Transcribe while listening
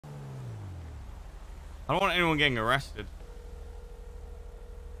I don't want anyone getting arrested.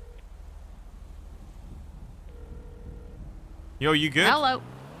 Yo, you good? Hello.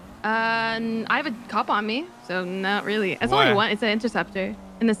 I have a cop on me, so not really. It's Where? only one. It's an interceptor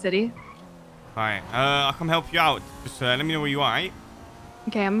in the city. Alright, I'll come help you out. Just let me know where you are, right?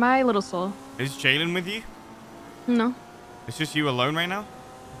 Okay, I'm my little soul. Is Jalen with you? No. It's just you alone right now?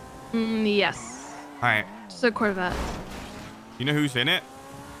 Yes. Alright. Just a Corvette. You know who's in it?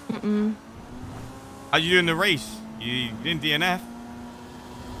 How'd you do in the race? You didn't DNF?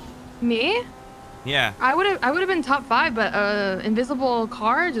 Me? Yeah. I would have been top 5, but invisible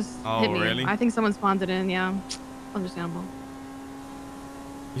car just hit me. Really? I think someone spawned it in. Yeah, understandable.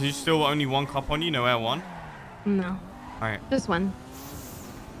 Is there still only one cop on you? No L1? No. Alright. This one.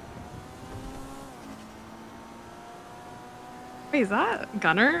 Wait, is that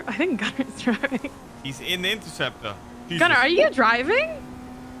Gunner? I think Gunner's driving. He's in the interceptor. Jesus. Gunner, are you driving?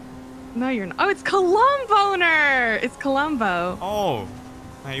 No, you're not. Oh, it's Columboner. It's Columbo. Oh.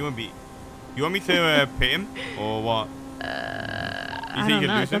 Hey, you won't be. You want me to pit him or what? I don't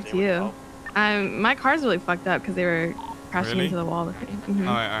know. It's up to you. My car's really fucked up because they were crashing into the wall with me.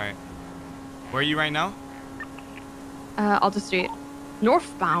 All right. Where are you right now? Alta Street.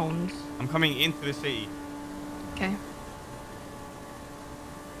 Northbound. I'm coming into the city. Okay.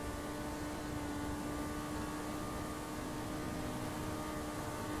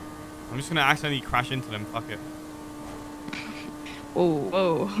 I'm just gonna accidentally crash into them. Fuck it.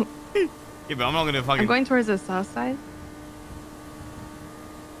 Whoa. Yeah, but I'm not gonna fucking. I'm going towards the south side.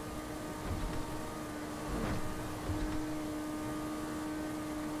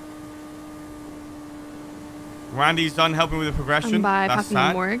 Randy's done helping with the progression. I'm by That's passing the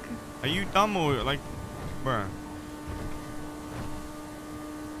sad. morgue. Are you dumb or like, bruh?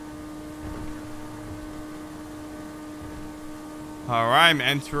 All right, I'm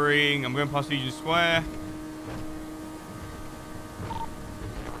entering. I'm going past Union Square.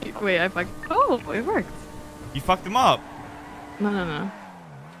 Wait, I fucked. Oh, it worked. You fucked him up. No.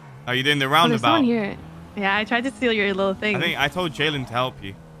 Oh, you did in the Oh, there's roundabout. someone here. Yeah, I tried to steal your little thing. I think I told Jalen to help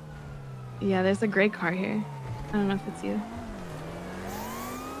you. Yeah, there's a gray car here. I don't know if it's you.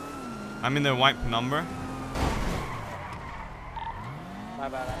 I'm in the white penumbra. My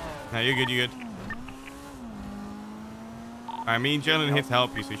bad. No, you're good. You're good. Alright, me and Jalen here to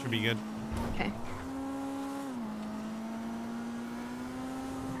help you, so you should be good. Okay.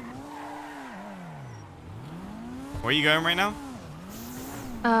 Where are you going right now?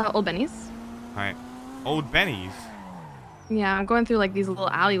 Old Benny's. Alright. Old Benny's. Yeah, I'm going through like these little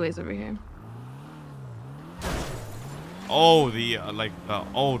alleyways over here. Oh, the like the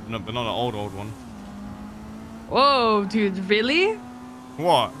old, no, but not an old one. Whoa, dude, really?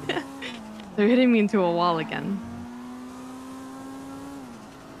 What? They're hitting me into a wall again.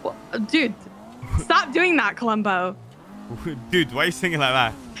 Well, dude, stop doing that, Columbo. Dude, why are you singing like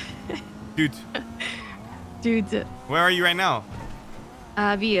that? Dude. Dude. Where are you right now?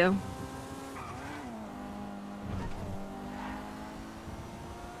 VU.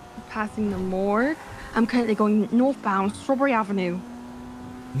 Passing the morgue. I'm currently going northbound, Strawberry Avenue.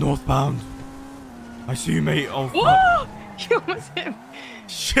 Northbound. I see you, mate. Oh, fuck. Whoa! You almost hit me.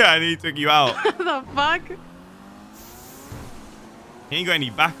 Shit, I need to took you out. What the fuck? He ain't got any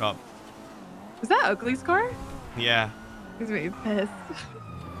backup. Is that Oakley's car? Yeah. He's really pissed.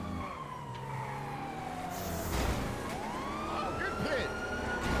 Oh, good pit.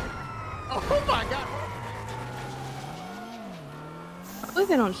 Oh my god. Hopefully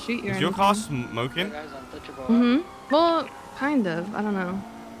they don't shoot you. Is your car smoking? Well, kind of. I don't know.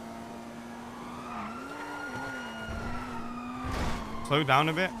 Slow down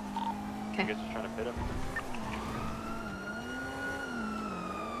a bit. Okay. You guys just trying to pit him?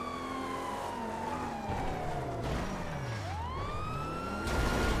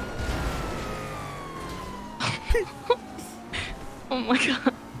 Oh my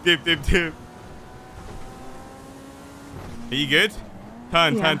god. Dip. Are you good?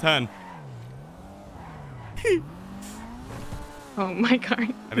 Turn. Oh my car.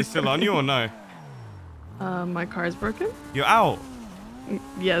 Are they still on you or no? My car's broken? You're out.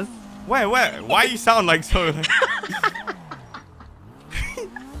 Yes. Where? Why you sound like so? Like...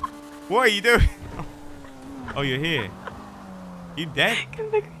 What are you doing? Oh, you're here. You dead? Come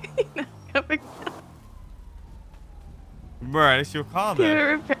back. Come back. Bruh, it's your car Do you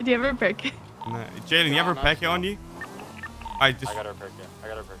there. have a repair kit? No. Jalen, you have a repair kit on you? I I got a repair kit.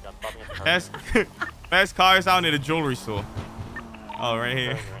 I'm stopping at the car. Best car is out near the jewelry store. Oh, right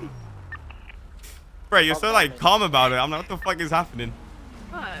here. Bro, you're so like calm about it. I'm like, what the fuck is happening?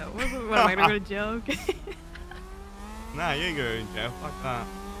 What am I gonna go to jail? Okay. Nah, you ain't going to jail. Fuck that.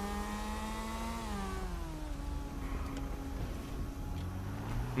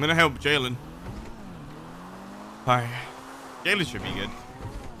 I'm gonna help Jalen. Alright. Jalen should be good.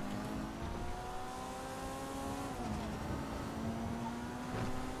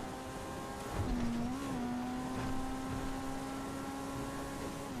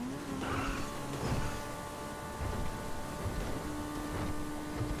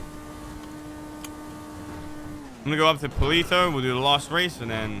 I'm gonna go up to Polito, we'll do the last race, and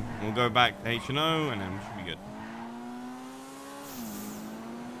then we'll go back to H&O, and then we should be good.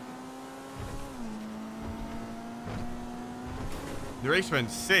 The race went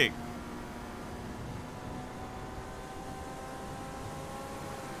sick.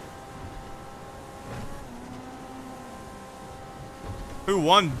 Who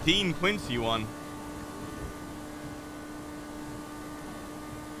won? Dean Quincy won.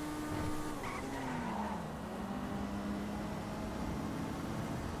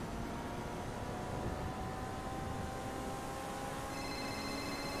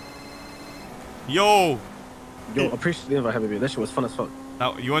 Yo, appreciate the invite, Heavy. That shit was fun as fuck.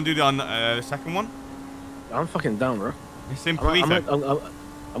 now you want to do the second one? I'm fucking down, bro. It's in Polito.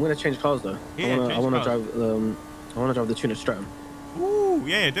 I'm gonna change cars though. Yeah, I wanna change drive. I wanna drive the Tuner Stratum. Ooh,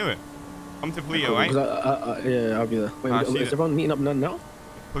 yeah, do it. Come to Polito, right? Yeah, I'll be there. Wait, I'll see is you. everyone meeting up now?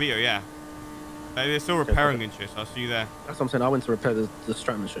 Polito, yeah. They're still repairing and shit, so I'll see you there. That's what I'm saying. I went to repair the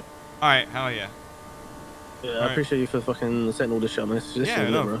Stratum and shit. All right, hell yeah. Yeah, I Right. appreciate you for fucking setting all this shit up, man. This Yeah, shit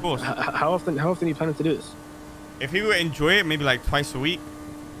is no, lit, bro. of course. How often are you planning to do this? If you enjoy it, maybe like twice a week.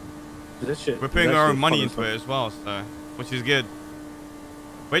 This shit. We're putting is our actually own money fun as into it fuck. as well, so which is good.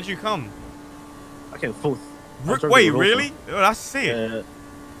 Where'd you come? I came fourth. I drove the Wait, Revolta. really? Oh, that's sick. Yeah.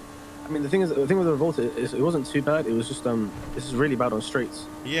 I mean, the thing with the Revolta is it wasn't too bad. It was just this is really bad on straights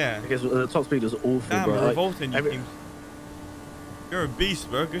Yeah. because the top speed is awful, Damn, bro. Like, revolting. every- You're a beast,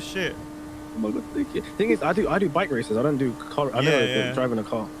 bro. Good shit. Oh my god, thank you. Thing is, I do bike races. I don't do car. I never Yeah. drive in a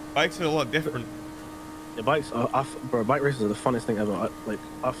car. Bikes are a lot different. The bikes, bro. Bike races are the funnest thing ever.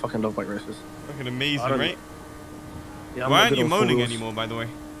 I fucking love bike races. Fucking I amazing, don't- right? Yeah, I'm Why not aren't good you on four moaning wheels. anymore, by the way?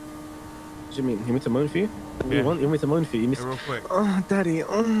 What do you mean? You want me to moan for you? Yeah. You want me to moan for you? You miss. Yeah, real quick. Oh, daddy.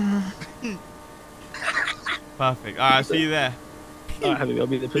 Oh. Perfect. All right, I'll see you there. Alright, I'll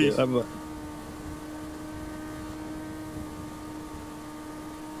be there. Peace.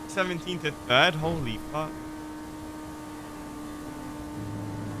 17th to 3rd. Holy fuck.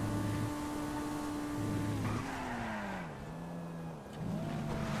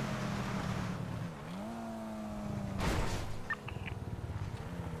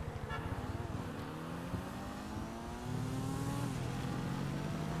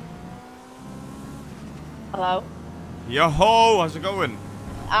 Hello. Yo ho, how's it going?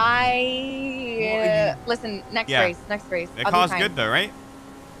 Listen. Next Yeah. race. The I'll be car's fine. good though, right?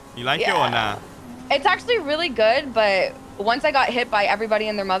 You like it Yeah. or nah? It's actually really good, but once I got hit by everybody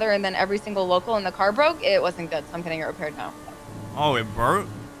and their mother, and then every single local and the car broke, it wasn't good. So I'm getting it repaired now. Oh, it broke?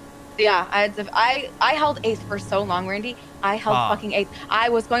 Yeah, I held eighth for so long, Randy. I held Ah. fucking eighth. I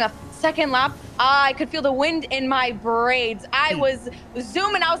was going up second lap. I could feel the wind in my braids. I was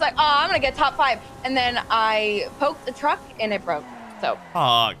zooming. I was like, oh, I'm gonna get top 5. And then I poked the truck and it broke. So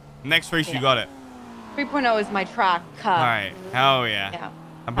Fuck. Next race, you Yeah. got it. 3.0 is my track. All right. Hell yeah. Yeah. I Hell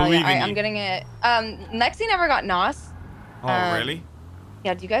yeah. believe All right, in I'm you. getting it. Lexi never got NOS. Oh, really?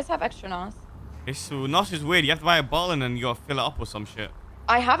 Yeah, do you guys have extra NOS? It's NOS is weird. You have to buy a bottle and then you gotta fill it up or some shit.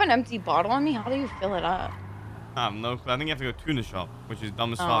 I have an empty bottle on me. How do you fill it up? I have no clue. I think you have to go to the shop, which is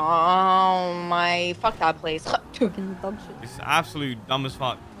dumb as fuck. Oh my, fuck that place. Fucking dog shit. It's absolute dumb as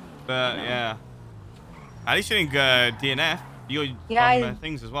fuck. But yeah. At least you didn't go DNF. You got Yeah, some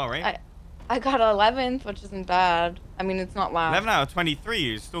things as well, right? I got 11th, which isn't bad. I mean, it's not last. 11 out of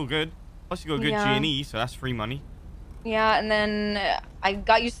 23 is still good. Plus you got good Yeah. G&E, so that's free money. Yeah, and then I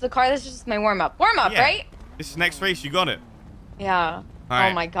got used to the car. This is just my warm up. Warm up, Yeah. right? This is next race. You got it. Yeah.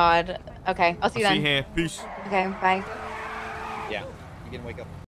 Alright. Oh my god. Okay, I'll see you I'll then. see you here. Peace. Okay, bye. Yeah. You can wake up.